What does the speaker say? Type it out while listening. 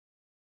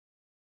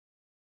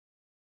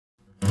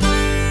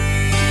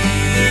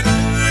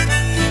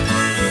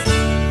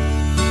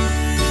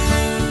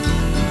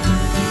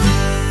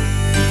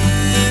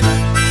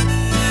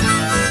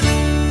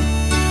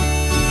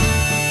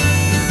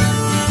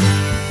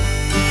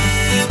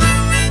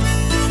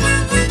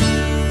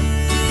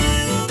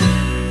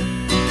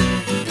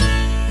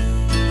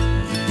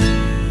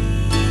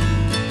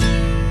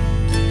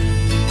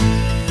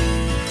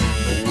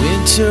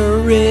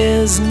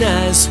is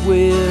nice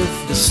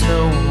with the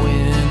snow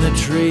in the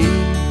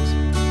trees,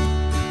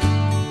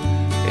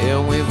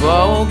 and we've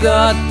all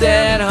got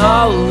that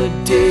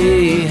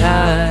holiday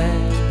high.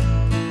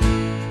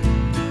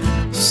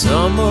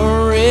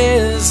 Summer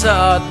is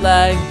hot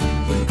like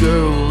the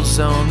girls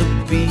on the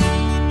beach.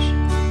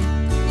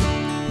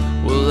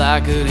 Well, I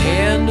could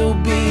handle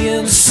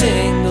being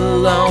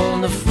single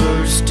on the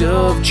 1st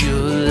of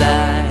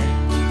July.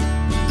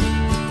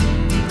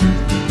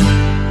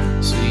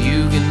 So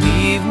you can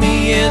leave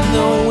me in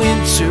the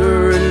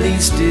winter, at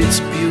least it's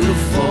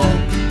beautiful.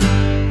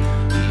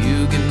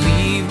 You can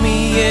leave me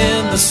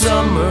in the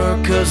summer,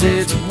 'cause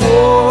it's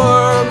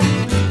warm.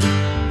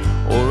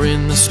 Or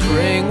in the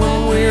spring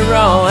when we're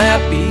all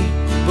happy,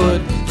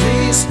 but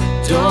please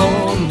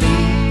don't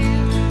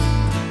leave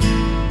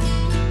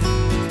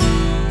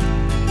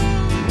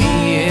me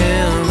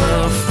in the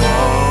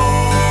fall.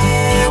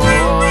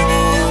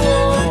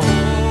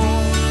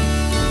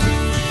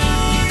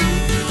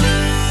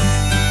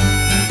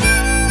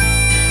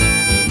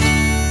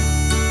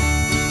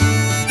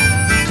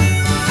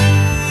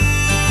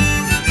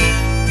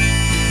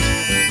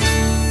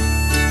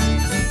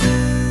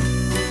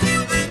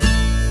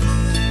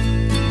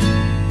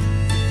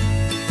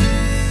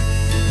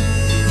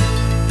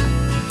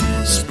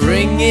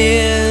 Spring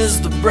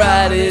is the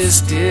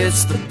brightest,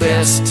 it's the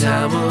best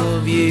time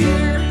of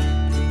year,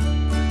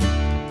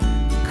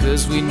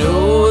 'cause we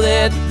know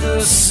that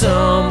the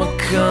summer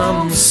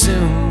comes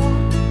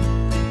soon.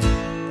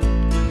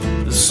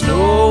 The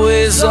snow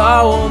is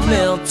all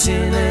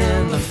melting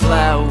and the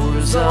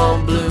flowers all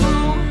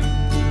bloom,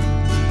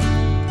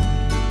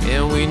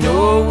 and we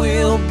know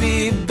we'll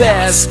be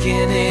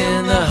basking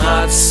in the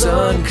hot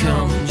sun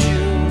come June.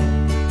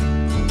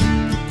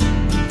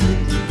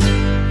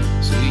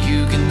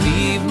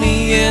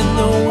 In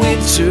the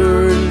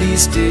winter, at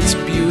least it's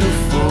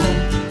beautiful.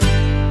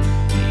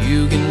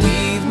 You can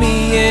leave me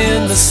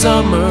in the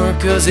summer,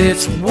 'cause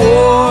it's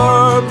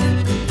warm.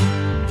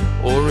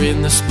 Or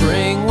in the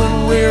spring when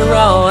we're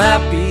all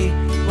happy,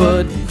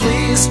 but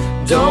please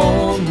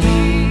don't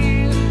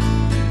leave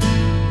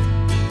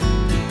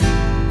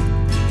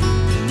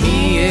me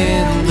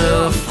in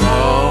the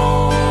fall.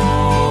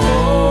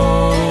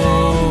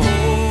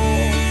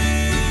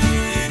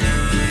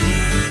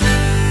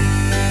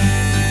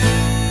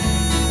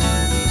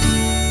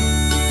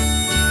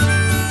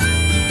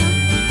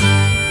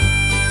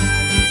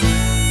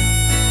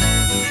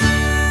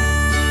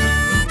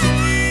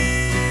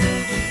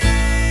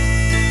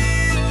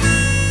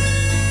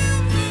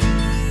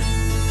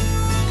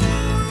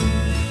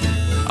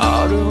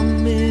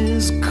 Autumn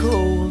is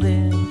cold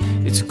and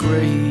it's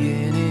gray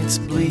and it's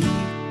bleak,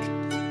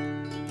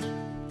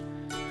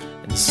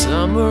 and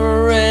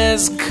summer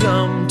has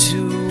come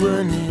to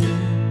an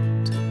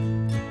end.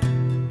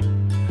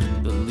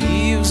 The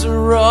leaves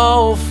are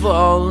all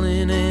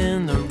falling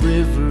and the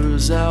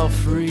rivers all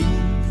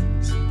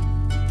freeze,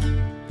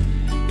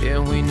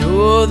 and we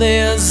know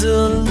there's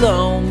a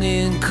long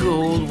and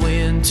cold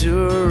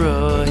winter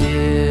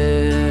ahead.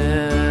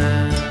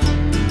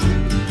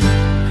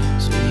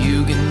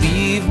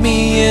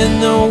 Me in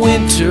the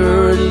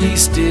winter, at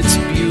least it's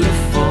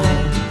beautiful.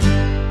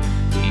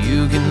 You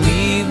can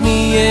leave me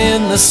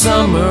in the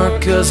summer,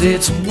 'cause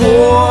it's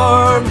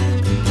warm.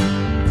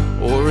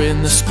 Or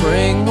in the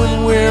spring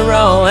when we're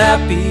all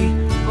happy,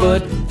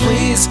 but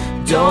please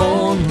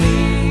don't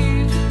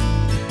leave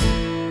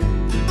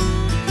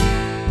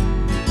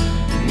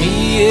me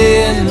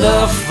in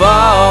the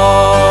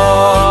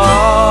fall.